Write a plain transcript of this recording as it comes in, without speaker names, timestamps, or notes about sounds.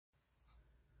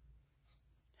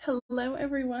Hello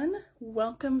everyone,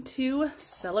 welcome to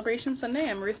Celebration Sunday.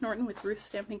 I'm Ruth Norton with Ruth's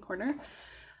Stamping Corner.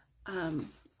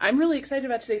 I'm really excited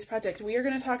about today's project. We are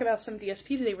going to talk about some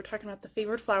DSP today. We're talking about the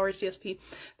Favorite Flowers DSP.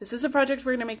 This is a project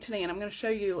we're going to make today, and I'm going to show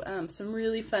you some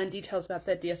really fun details about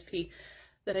that DSP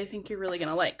that I think you're really going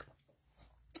to like.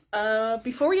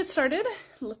 Before we get started,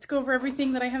 let's go over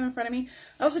everything that I have in front of me.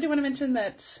 I also do want to mention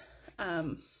that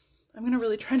I'm going to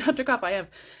really try not to cough. I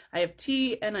have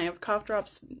tea and I have cough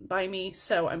drops by me,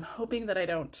 so I'm hoping that I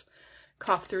don't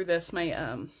cough through this.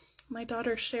 My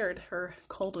daughter shared her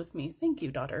cold with me. Thank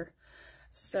you, daughter.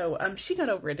 So she got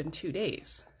over it in 2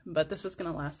 days, but this is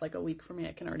going to last like a week for me.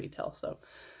 I can already tell. So,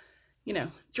 you know,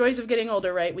 joys of getting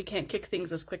older, right? We can't kick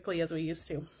things as quickly as we used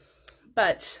to.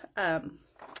 But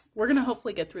we're going to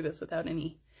hopefully get through this without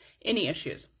any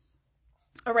issues.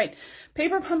 All right,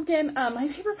 Paper Pumpkin. My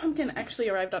Paper Pumpkin actually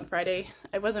arrived on Friday.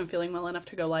 I wasn't feeling well enough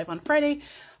to go live on Friday.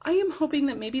 I am hoping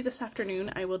that maybe this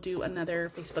afternoon I will do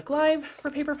another Facebook Live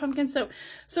for Paper Pumpkin. So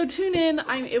tune in.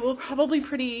 It will probably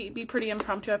be pretty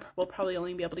impromptu. I will probably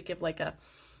only be able to give like a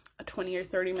 20 or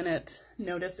 30 minute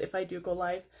notice if I do go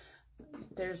live.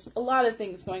 There's a lot of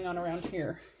things going on around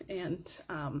here, and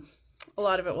a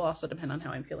lot of it will also depend on how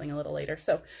I'm feeling a little later.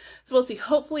 So we'll see.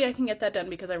 Hopefully I can get that done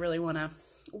because I really want to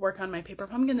work on my Paper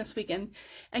Pumpkin this weekend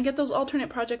and get those alternate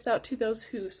projects out to those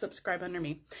who subscribe under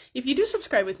me. If you do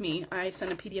subscribe with me, I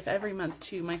send a PDF every month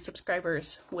to my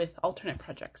subscribers with alternate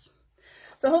projects.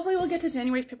 So hopefully we'll get to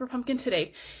January's Paper Pumpkin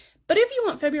today. But if you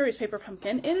want February's Paper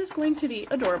Pumpkin, it is going to be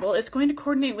adorable. It's going to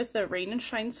coordinate with the Rain and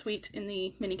Shine suite in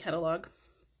the mini catalog.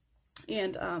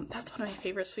 And that's one of my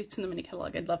favorite suites in the mini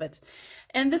catalog. I love it.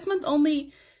 And this month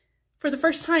only, for the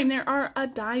first time, there are a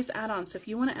dies add-on. So if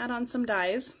you want to add on some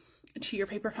dies to your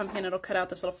Paper Pumpkin, it'll cut out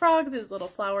this little frog, these little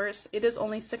flowers. It is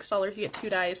only $6. You get 2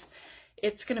 dies.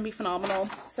 It's going to be phenomenal.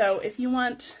 So if you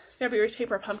want February's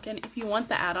Paper Pumpkin, if you want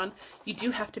the add-on, you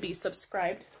do have to be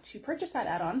subscribed to purchase that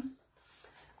add-on.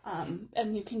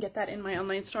 And you can get that in my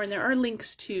online store, and there are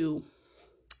links to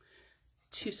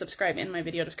subscribe in my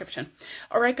video description.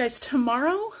 All right, guys,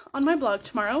 tomorrow on my blog,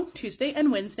 Tuesday and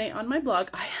Wednesday on my blog,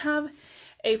 I have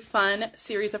a fun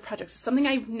series of projects. It's something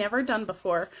I've never done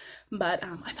before, but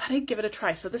I thought I'd give it a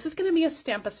try. So this is going to be a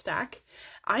Stamp-A-Stack.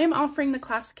 I am offering the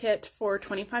class kit for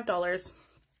 $25.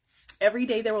 Every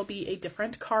day there will be a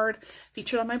different card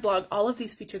featured on my blog. All of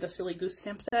these feature the Silly Goose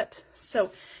stamp set.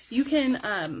 So you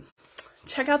can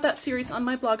check out that series on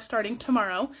my blog starting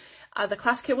tomorrow. The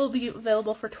class kit will be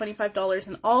available for $25,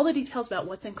 and all the details about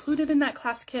what's included in that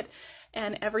class kit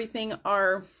and everything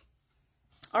are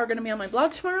going to be on my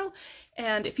blog tomorrow.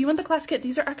 And if you want the class kit,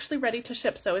 these are actually ready to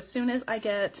ship. So as soon as I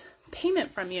get payment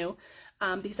from you,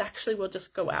 these actually will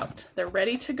just go out. They're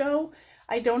ready to go.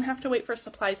 I don't have to wait for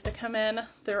supplies to come in.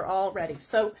 They're all ready.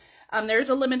 So there's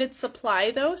a limited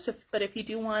supply though. But if you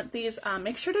do want these,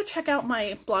 make sure to check out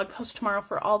my blog post tomorrow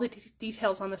for all the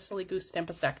details on the Silly Goose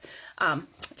Stamp-A-Stack.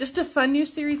 Just a fun new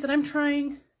series that I'm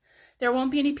trying. There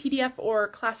won't be any PDF or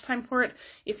class time for it.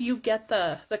 If you get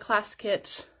the class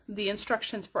kit, the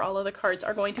instructions for all of the cards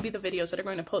are going to be the videos that are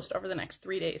going to post over the next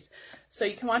 3 days. So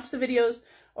you can watch the videos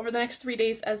over the next 3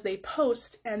 days as they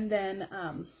post, and then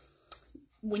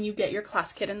when you get your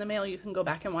class kit in the mail, you can go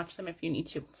back and watch them if you need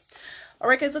to. All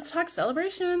right, guys, let's talk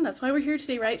celebration. That's why we're here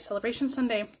today, right? Celebration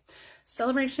Sunday.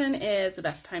 Celebration is the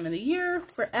best time of the year.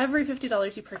 For every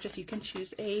 $50 you purchase, you can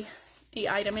choose a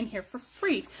item in here for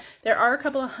free. There are a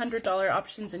couple of $100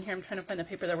 options in here. I'm trying to find the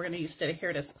paper that we're going to use today. Here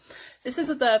it is. This is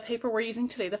the paper we're using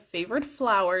today, the Favorite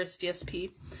Flowers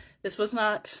DSP. This was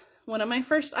not one of my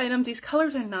first items. These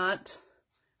colors are not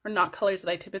colors that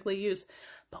I typically use.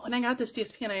 But when I got this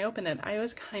DSP and I opened it, I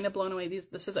was kind of blown away.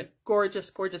 This is a gorgeous,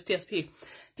 gorgeous DSP.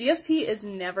 DSP is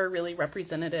never really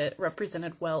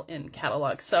represented well in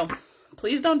catalog. So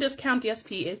please don't discount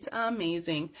DSP. It's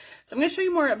amazing. So I'm going to show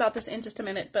you more about this in just a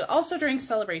minute, but also during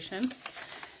celebration,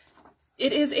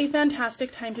 it is a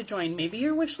fantastic time to join. Maybe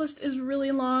your wish list is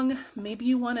really long. Maybe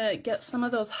you want to get some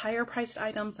of those higher priced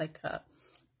items like a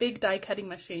big die cutting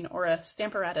machine or a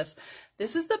Stamparatus.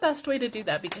 This is the best way to do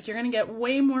that because you're going to get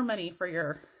way more money for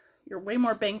your way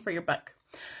more bang for your buck.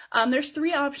 There's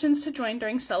 3 options to join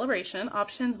during celebration.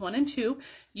 Options 1 and 2,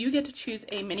 you get to choose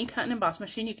a mini cut and emboss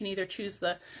machine. You can either choose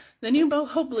the new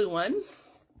boho blue one,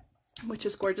 which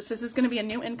is gorgeous. This is going to be a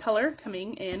new in color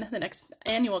coming in the next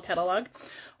annual catalog,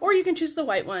 or you can choose the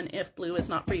white one if blue is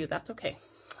not for you. That's okay.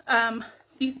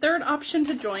 The third option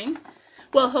to join,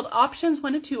 well, options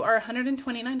 1 and 2 are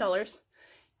 $129.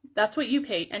 That's what you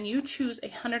pay, and you choose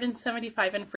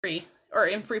 $175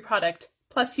 in free product.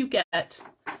 Plus you get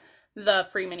the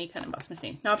free mini cut and emboss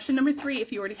machine. Now option number 3,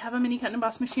 if you already have a mini cut and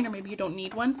emboss machine, or maybe you don't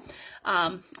need one,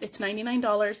 it's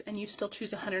 $99 and you still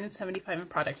choose $175 in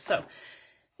product. So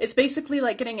it's basically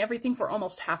like getting everything for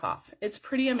almost half off. It's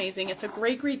pretty amazing. It's a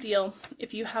great deal.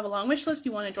 If you have a long wish list,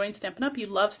 you want to join Stampin' Up, you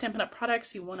love Stampin' Up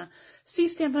products, you want to see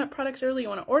Stampin' Up products early, you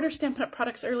want to order Stampin' Up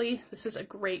products early, this is a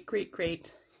great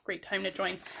time to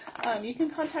join. You can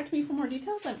contact me for more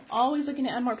details. I'm always looking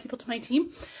to add more people to my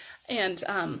team, and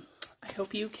I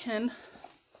hope you can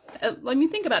let me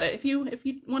think about it. If you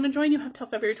want to join, you have till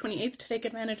February 28th to take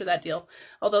advantage of that deal.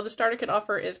 Although the starter kit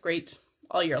offer is great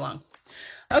all year long.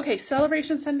 Okay,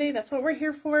 Sale-A-Bration Sunday, that's what we're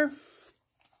here for.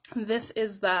 This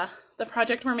is the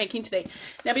project we're making today.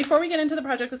 Now, before we get into the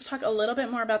project, let's talk a little bit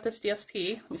more about this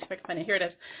DSP. Let me see if I can find it. Here it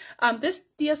is. This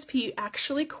DSP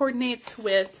actually coordinates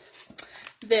with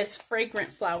this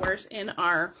Fragrant Flowers in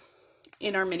our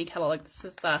mini catalog. This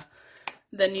is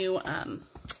the new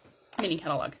mini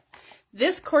catalog.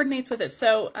 This coordinates with it.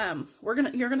 So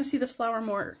you're gonna see this flower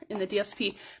more in the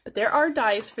DSP, but there are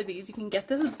dies for these. You can get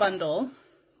this bundle.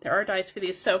 There are dies for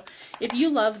these. So if you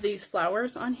love these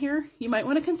flowers on here, you might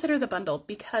want to consider the bundle,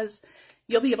 because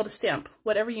you'll be able to stamp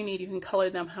whatever you need. You can color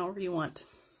them however you want,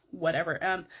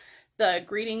 whatever. The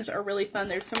greetings are really fun.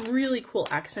 There's some really cool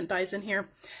accent dies in here.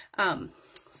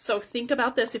 So think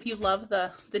about this. If you love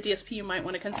the DSP, you might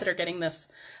want to consider getting this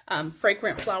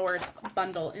Fragrant Flowers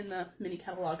Bundle in the mini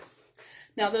catalog.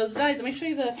 Now those dies, let me show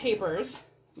you the papers.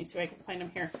 Let me see if I can find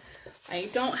them here. I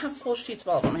don't have full sheets of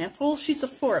all of them. I have full sheets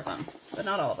of 4 of them, but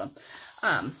not all of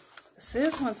them. This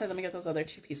is one side. Let me get those other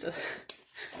 2 pieces.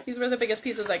 These were the biggest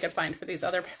pieces I could find for these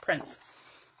other prints.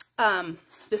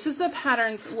 This is the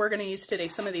patterns we're going to use today,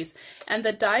 some of these. And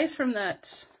the dies from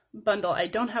that bundle, I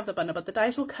don't have the bundle, but the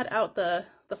dies will cut out the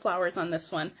flowers on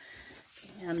this one.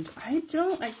 And I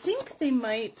think they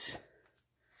might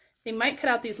cut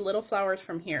out these little flowers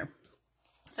from here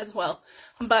as well.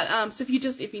 But so if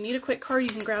you need a quick card, you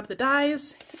can grab the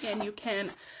dies and you can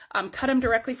cut them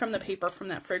directly from the paper from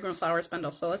that Fragrant Flowers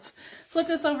bundle. So let's flip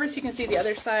this over so you can see the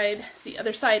other side. The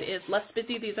other side is less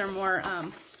busy. These are more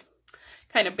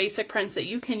kind of basic prints that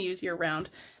you can use year round.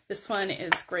 This one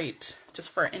is great just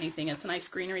for anything. It's a nice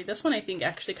greenery. This one I think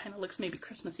actually kind of looks maybe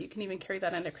Christmassy. You can even carry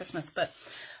that into Christmas. But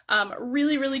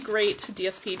really great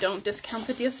DSP. Don't discount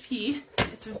the DSP.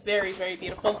 It's very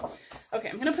beautiful. Okay,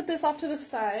 I'm going to put this off to the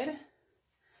side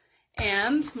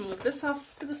and move this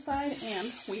off to the side,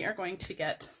 and we are going to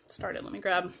get started. Let me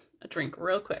grab a drink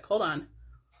real quick. Hold on.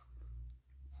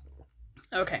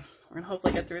 Okay, we're going to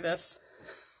hopefully get through this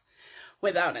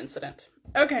without incident.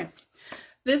 Okay.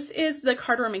 This is the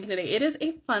card we're making today. It is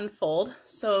a fun fold.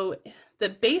 So the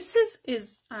base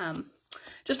is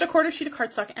just a 1/4 sheet of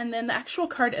cardstock, and then the actual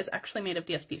card is actually made of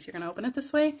DSP. So you're going to open it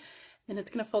this way, and it's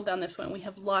going to fold down this way. And we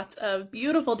have lots of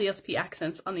beautiful DSP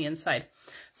accents on the inside.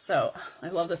 So I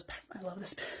love this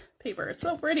paper. It's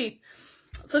so pretty.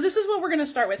 So this is what we're going to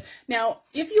start with. Now,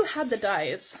 if you had the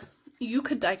dies, you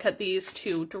could die cut these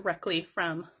two directly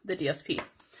from the DSP.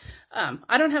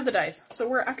 I don't have the dies, so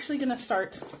we're actually going to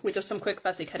start with just some quick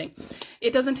fussy cutting.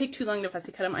 It doesn't take too long to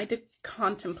fussy cut them. I did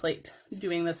contemplate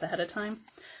doing this ahead of time,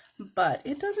 but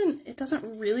it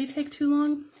doesn't really take too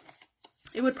long.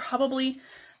 It would probably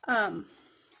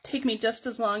take me just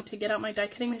as long to get out my die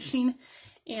cutting machine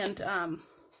and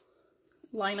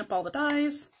line up all the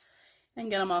dies and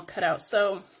get them all cut out.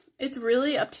 So it's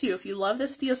really up to you. If you love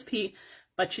this DSP,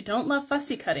 but you don't love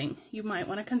fussy cutting, you might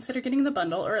want to consider getting the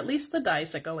bundle, or at least the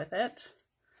dies that go with it.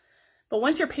 But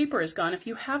once your paper is gone, if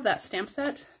you have that stamp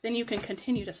set, then you can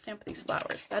continue to stamp these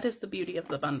flowers. That is the beauty of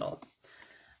the bundle.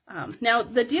 Now,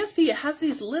 the DSP, it has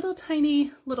these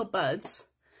tiny little buds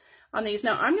on these.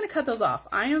 Now, I'm going to cut those off.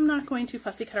 I am not going to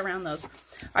fussy cut around those.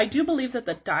 I do believe that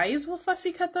the dies will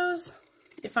fussy cut those.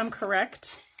 If I'm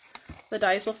correct, the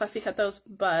dies will fussy cut those,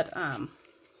 but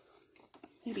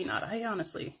maybe not.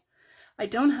 I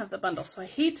don't have the bundle, so I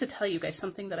hate to tell you guys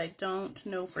something that I don't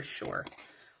know for sure.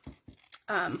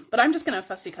 But I'm just going to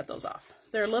fussy cut those off.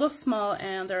 They're a little small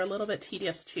and they're a little bit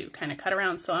tedious to kind of cut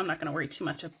around, so I'm not going to worry too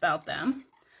much about them.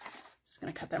 Just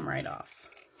going to cut them right off.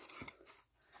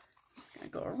 Just going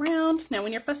to go around. Now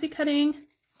when you're fussy cutting,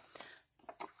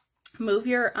 move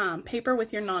your paper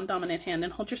with your non-dominant hand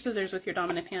and hold your scissors with your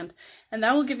dominant hand, and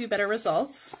that will give you better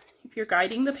results. If you're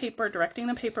guiding the paper, directing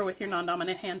the paper with your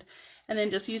non-dominant hand, and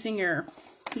then just using your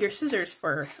scissors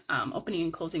for opening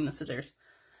and closing the scissors,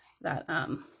 that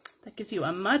gives you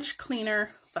a much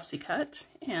cleaner fussy cut,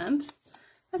 and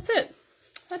that's it.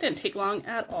 That didn't take long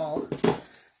at all. So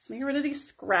let me get rid of these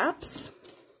scraps.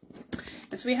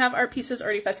 And so we have our pieces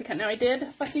already fussy cut. Now I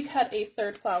did fussy cut a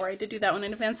 3rd flower. I did do that one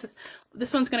in advance.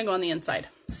 This one's going to go on the inside.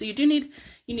 So you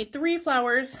need 3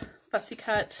 flowers fussy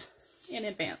cut in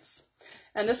advance.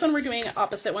 And this one we're doing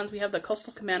opposite ones. We have the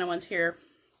Coastal Cabana ones here.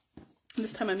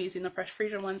 This time I'm using the Fresh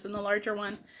Frisian ones in the larger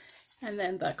one, and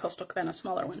then the Coastal Cabana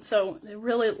smaller one. So it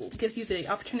really gives you the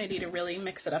opportunity to really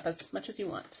mix it up as much as you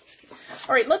want.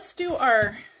 All right, let's do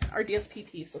our DSP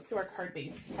piece. Let's do our card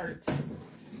base part.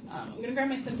 I'm gonna grab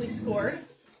my Simply Scored.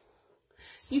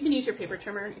 You can use your paper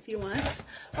trimmer if you want.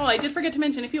 Oh, I did forget to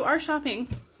mention, if you are shopping,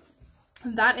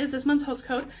 that is this month's host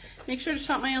code. Make sure to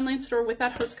shop my online store with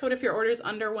that host code if your order is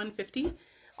under $150.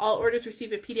 All orders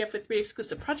receive a PDF with 3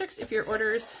 exclusive projects. If your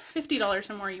order is $50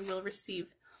 or more, you will receive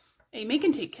a make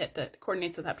and take kit that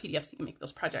coordinates with that PDF so you can make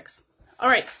those projects. All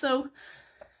right, so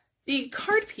the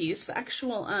card piece, the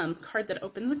actual card that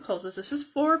opens and closes, this is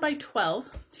 4 by 12.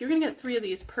 So you're gonna get 3 of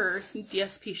these per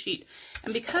DSP sheet.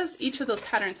 And because each of those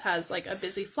patterns has like a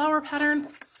busy flower pattern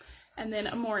and then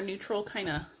a more neutral kind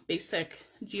of basic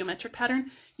geometric pattern,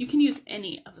 you can use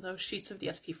any of those sheets of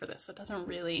DSP for this. So it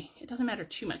doesn't matter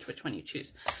too much which one you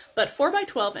choose. But 4 by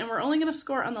 12, and we're only gonna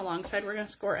score on the long side. We're gonna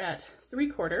score at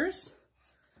 3/4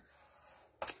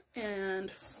 and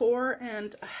 4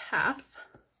 1/2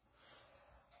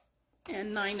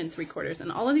 and 9 3/4.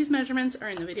 And all of these measurements are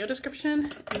in the video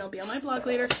description, and they'll be on my blog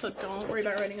later, so don't worry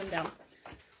about writing them down.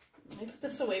 Let me put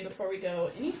this away before we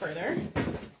go any further.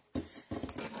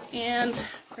 And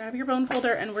grab your bone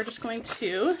folder, and we're just going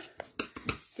to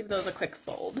give those a quick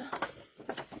fold.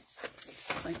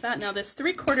 Just like that. Now this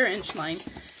 3/4 inch line,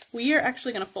 we are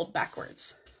actually going to fold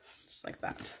backwards, just like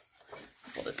that.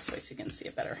 Fold it this way so you can see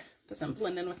it better. It doesn't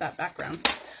blend in with that background.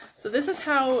 So this is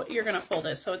how you're going to fold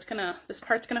it. So it's gonna, this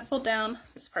part's going to fold down,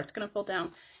 this part's going to fold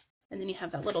down, and then you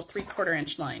have that little 3/4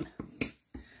 inch line.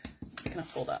 It's going to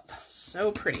fold up.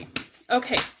 So pretty.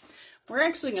 Okay, we're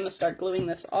actually going to start gluing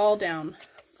this all down.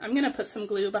 I'm going to put some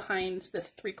glue behind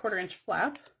this 3/4 inch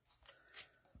flap.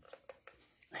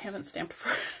 I haven't stamped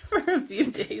for a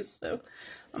few days, so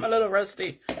I'm a little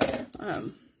rusty.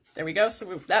 There we go. So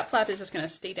that flap is just going to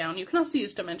stay down. You can also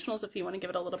use dimensionals if you want to give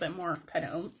it a little bit more kind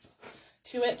of oomph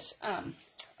to it. All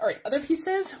right, other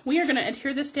pieces. We are going to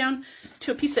adhere this down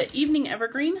to a piece of Evening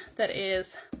Evergreen that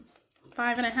is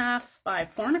 5 1/2 by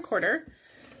 4 1/4.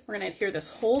 We're going to adhere this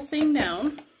whole thing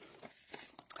down.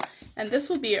 And this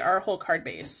will be our whole card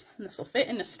base. And this will fit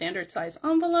in a standard size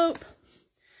envelope.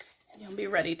 And you'll be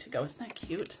ready to go. Isn't that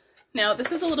cute? Now,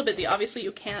 this is a little busy. Obviously,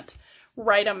 you can't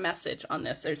write a message on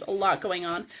this. There's a lot going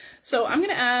on. So I'm going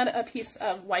to add a piece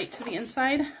of white to the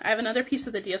inside. I have another piece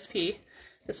of the DSP.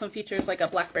 This one features like a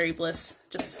Blackberry Bliss,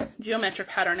 just geometric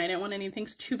pattern. I didn't want anything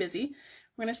too busy.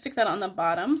 We're going to stick that on the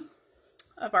bottom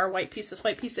of our white piece. This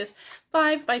white piece is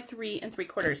 5 by 3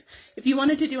 3/4. If you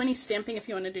wanted to do any stamping, if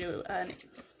you want to do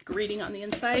greeting on the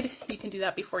inside, you can do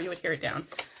that before you adhere it down.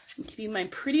 I'm keeping mine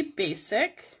pretty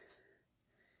basic,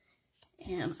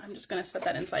 and I'm just going to set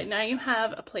that inside. Now you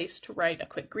have a place to write a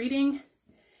quick greeting,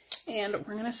 and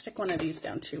we're going to stick one of these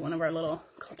down too, one of our little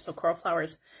Calypso coral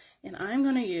flowers, and I'm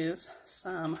going to use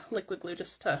some liquid glue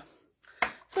just to,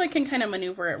 so I can kind of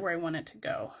maneuver it where I want it to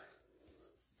go,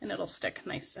 and it'll stick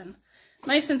nice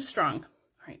and strong.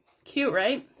 All right, cute,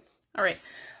 right? All right.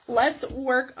 Let's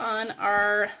work on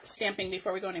our stamping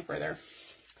before we go any further.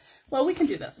 Well, we can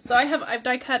do this. So I've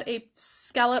die cut a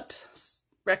scalloped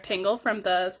rectangle from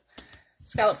the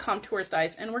Scalloped Contours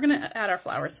dies, and we're going to add our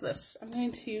flowers to this. I'm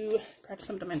going to grab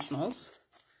some dimensionals,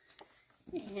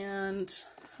 and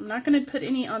I'm not going to put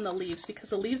any on the leaves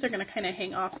because the leaves are going to kind of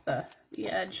hang off the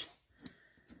edge.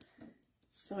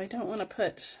 So I don't want to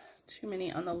put too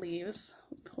many on the leaves.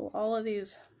 Pull all of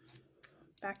these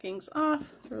backings off,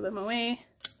 throw them away.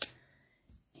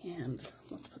 And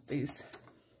let's put these,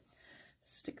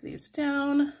 stick these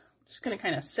down. I'm just going to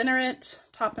kind of center it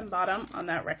top and bottom on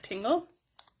that rectangle.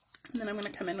 And then I'm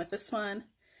going to come in with this one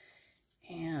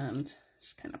and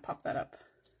just kind of pop that up.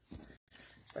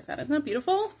 Just like that. Isn't that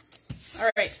beautiful? All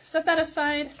right, set that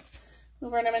aside.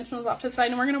 Move our dimensionals off to the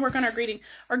side, and we're going to work on our greeting.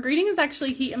 Our greeting is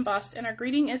actually heat embossed, and our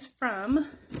greeting is from,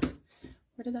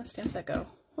 where did that stamp set go?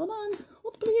 Hold on,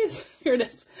 hold please. Here it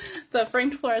is. The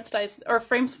Framed Florets dies, or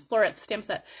Framed Florets stamp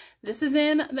set. This is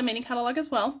in the mini catalog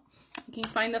as well. You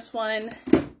can find this one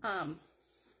in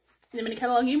the mini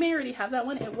catalog. You may already have that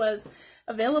one. It was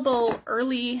available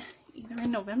early, either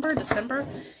in November or December.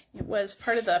 It was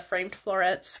part of the Framed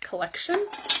Florets collection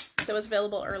that was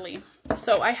available early.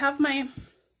 So I have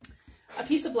a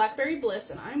piece of Blackberry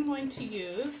Bliss, and I'm going to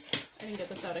use, I didn't get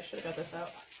this out, I should have got this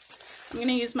out. I'm going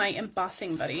to use my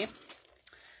embossing buddy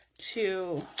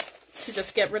to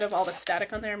just get rid of all the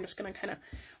static on there. I'm just going to kind of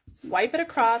wipe it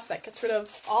across. That gets rid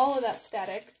of all of that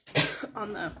static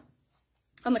on the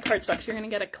cardstock. So you're going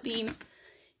to get a clean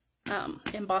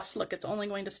embossed look. It's only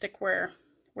going to stick where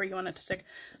where you want it to stick.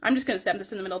 I'm just going to stamp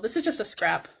this in the middle. This is just a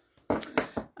scrap.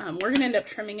 We're going to end up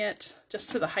trimming it just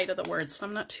to the height of the words, so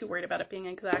I'm not too worried about it being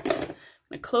exact. I'm going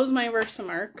to close my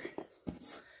Versamark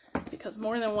because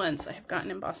more than once I have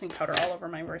gotten embossing powder all over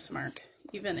my Versamark,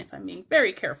 even if I'm being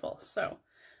very careful. So I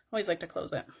always like to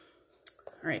close it.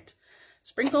 All right,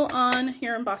 sprinkle on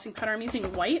your embossing powder. I'm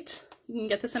using white. You can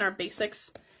get this in our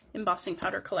Basics embossing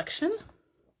powder collection.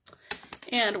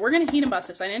 And we're going to heat emboss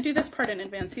this. I didn't do this part in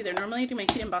advance either. Normally I do my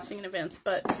heat embossing in advance,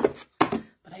 but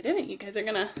I didn't. You guys are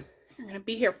going to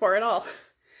be here for it all. All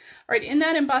right, in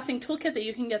that embossing toolkit that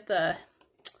you can get the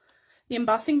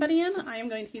embossing buddy in, I am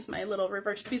going to use my little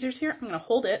reverse tweezers here. I'm going to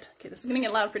hold it. Okay, this is going to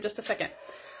get loud for just a second.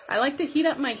 I like to heat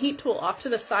up my heat tool off to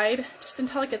the side just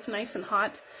until it gets nice and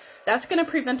hot. That's going to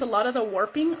prevent a lot of the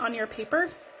warping on your paper.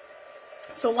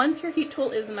 So once your heat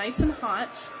tool is nice and hot,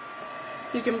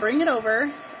 you can bring it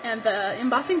over and the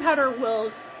embossing powder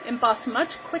will emboss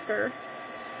much quicker.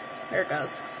 There it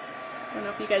goes. I don't know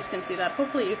if you guys can see that.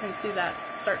 Hopefully you can see that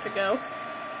start to go.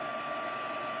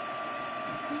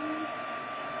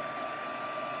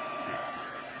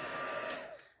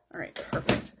 All right,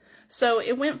 perfect. So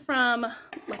it went from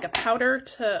like a powder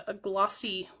to a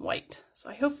glossy white. So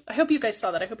I hope you guys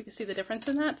saw that. I hope you can see the difference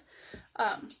in that.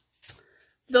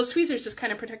 Those tweezers just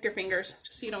kind of protect your fingers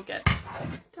just so you don't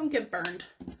get burned.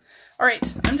 All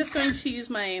right, I'm just going to use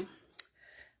my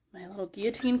little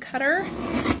guillotine cutter.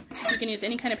 You can use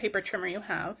any kind of paper trimmer you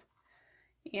have.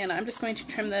 And I'm just going to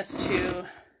trim this to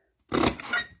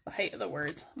the height of the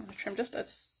words. I'm going to trim just a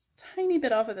tiny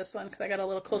bit off of this one because I got a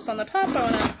little close on the top.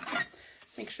 I want to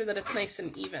make sure that it's nice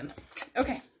and even.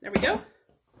 Okay, there we go.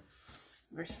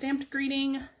 Our stamped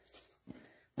greeting. I'm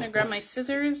going to grab my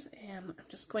scissors and I'm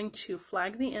just going to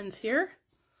flag the ends here.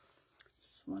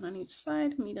 Just one on each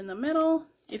side, meet in the middle.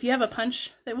 If you have a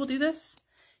punch that will do this,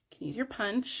 you can use your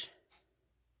punch.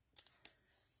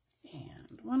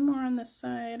 And one more on this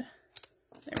side.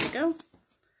 There we go.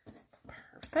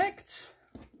 Perfect.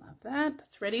 Love that.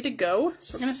 That's ready to go.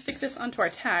 So we're going to stick this onto our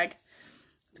tag.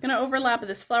 It's going to overlap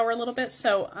this flower a little bit,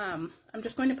 so I'm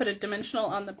just going to put a dimensional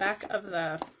on the back of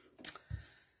the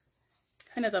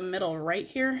kind of the middle right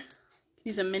here.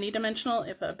 Use a mini dimensional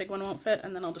if a big one won't fit,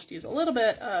 and then I'll just use a little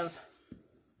bit of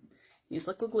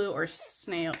liquid glue or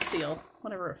snail seal,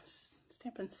 whatever.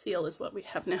 Stampin' Seal is what we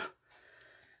have now.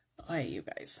 Oh, you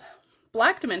guys.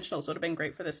 Black dimensionals would have been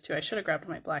great for this too. I should have grabbed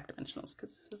my black dimensionals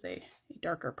because this is a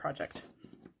darker project.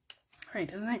 All right,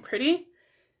 isn't that pretty?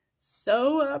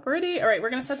 So pretty. All right, we're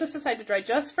going to set this aside to dry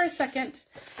just for a second,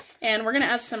 and we're going to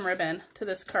add some ribbon to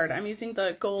this card. I'm using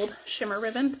the gold shimmer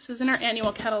ribbon. This is in our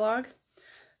annual catalog.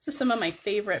 This is some of my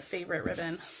favorite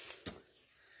ribbon.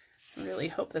 I really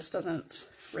hope this doesn't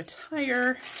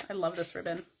retire. I love this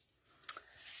ribbon.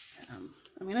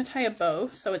 I'm going to tie a bow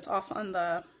so it's off on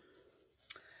the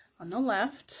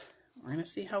left. We're going to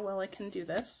see how well I can do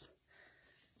this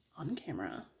on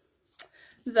camera.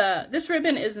 This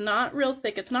ribbon is not real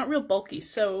thick. It's not real bulky,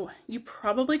 so you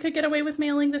probably could get away with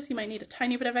mailing this. You might need a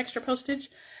tiny bit of extra postage,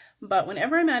 but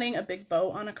whenever I'm adding a big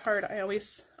bow on a card, I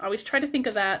always try to think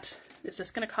of that. Is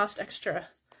this going to cost extra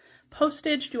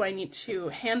postage? Do I need to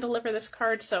hand deliver this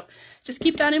card? So just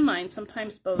keep that in mind.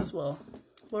 Sometimes bows will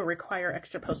require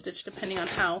extra postage depending on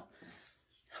how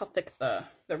thick the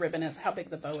ribbon is, how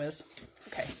big the bow is.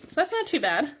 Okay, so that's not too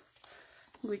bad.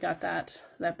 We got that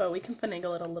bow. We can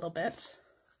finagle it a little bit.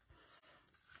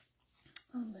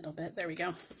 There we go.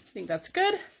 I think that's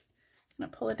good. I'm going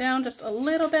to pull it down just a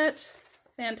little bit.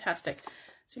 Fantastic.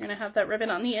 So you're going to have that ribbon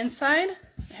on the inside.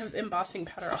 I have embossing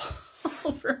powder all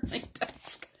over my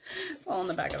desk. It's all on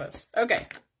the back of this. Okay,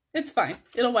 it's fine.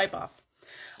 It'll wipe off.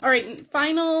 All right,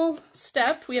 final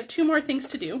step. We have 2 more things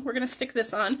to do. We're going to stick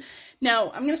this on.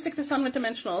 Now, I'm going to stick this on with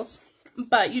dimensionals,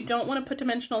 but you don't want to put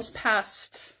dimensionals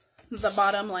past the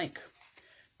bottom, like,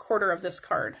 quarter of this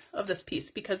card, of this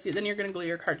piece, because then you're going to glue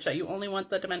your card shut. You only want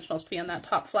the dimensionals to be on that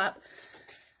top flap.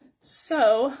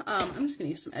 So, I'm just going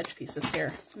to use some edge pieces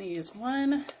here. I'm going to use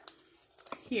one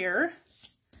here,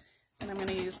 and I'm going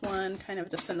to use one kind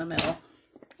of just in the middle,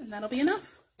 and that'll be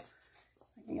enough.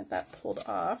 I can get that pulled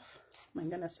off. My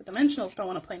goodness, the dimensionals don't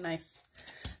want to play nice.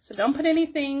 So don't put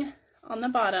anything on the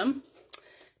bottom,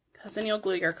 because then you'll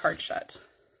glue your card shut.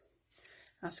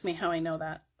 Ask me how I know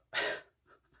that.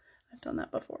 I've done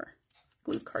that before.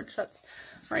 Glued card shuts.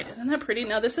 All right, isn't that pretty?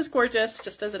 Now this is gorgeous,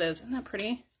 just as it is. Isn't that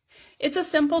pretty? It's a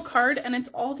simple card, and it's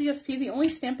all DSP. The only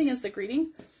stamping is the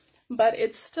greeting, but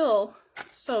it's still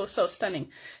so stunning.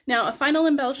 Now, a final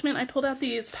embellishment, I pulled out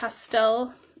these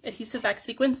pastel adhesive back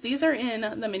sequins. These are in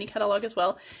the mini catalog as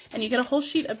well, and you get a whole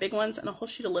sheet of big ones and a whole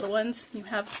sheet of little ones. You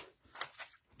have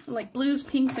like blues,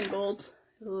 pinks, and golds.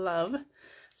 Love.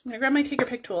 I'm going to grab my take your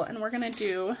pick tool and we're going to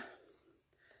do, let's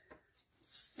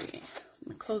see, I'm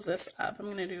going to close this up. I'm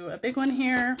going to do a big one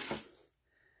here.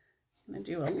 I'm going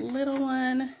to do a little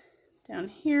one down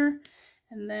here,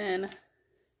 and then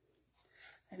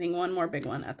I think one more big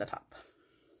one at the top.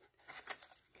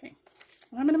 Okay,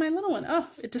 what happened to my little one? Oh,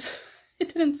 it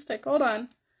didn't stick. Hold on.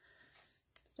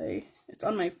 It's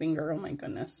on my finger. Oh my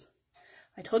goodness.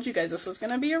 I told you guys this was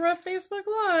going to be a rough Facebook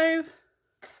Live.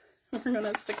 We're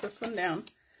going to stick this one down.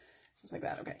 Just like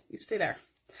that. Okay, you stay there.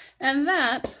 And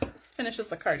that finishes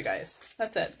the card, guys.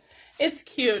 That's it. It's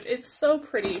cute. It's so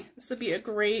pretty. This would be a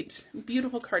great,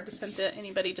 beautiful card to send to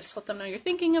anybody. Just let them know you're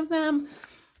thinking of them.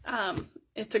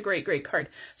 It's a great, great card.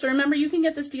 So remember, you can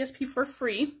get this DSP for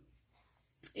free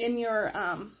in your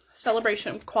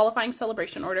qualifying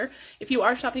celebration order. If you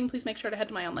are shopping, please make sure to head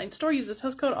to my online store. Use this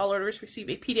host code. All orders receive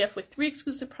a PDF with 3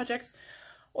 exclusive projects.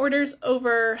 Orders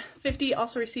over 50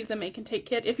 also receive the Make and Take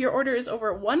kit. If your order is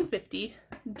over 150,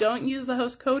 don't use the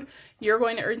host code. You're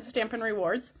going to earn Stampin'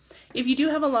 rewards. If you do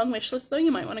have a long wish list, though, you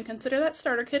might want to consider that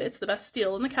starter kit. It's the best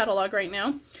deal in the catalog right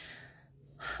now.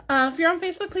 If you're on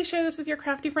Facebook, please share this with your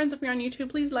crafty friends. If you're on YouTube,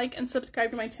 please like and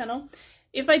subscribe to my channel.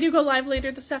 If I do go live later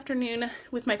this afternoon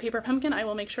with my paper pumpkin, I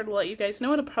will make sure to let you guys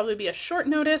know. It'll probably be a short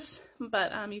notice,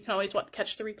 but you can always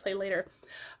catch the replay later.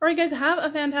 All right, guys, have a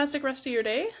fantastic rest of your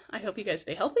day. I hope you guys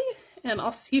stay healthy, and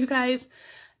I'll see you guys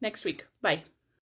next week. Bye.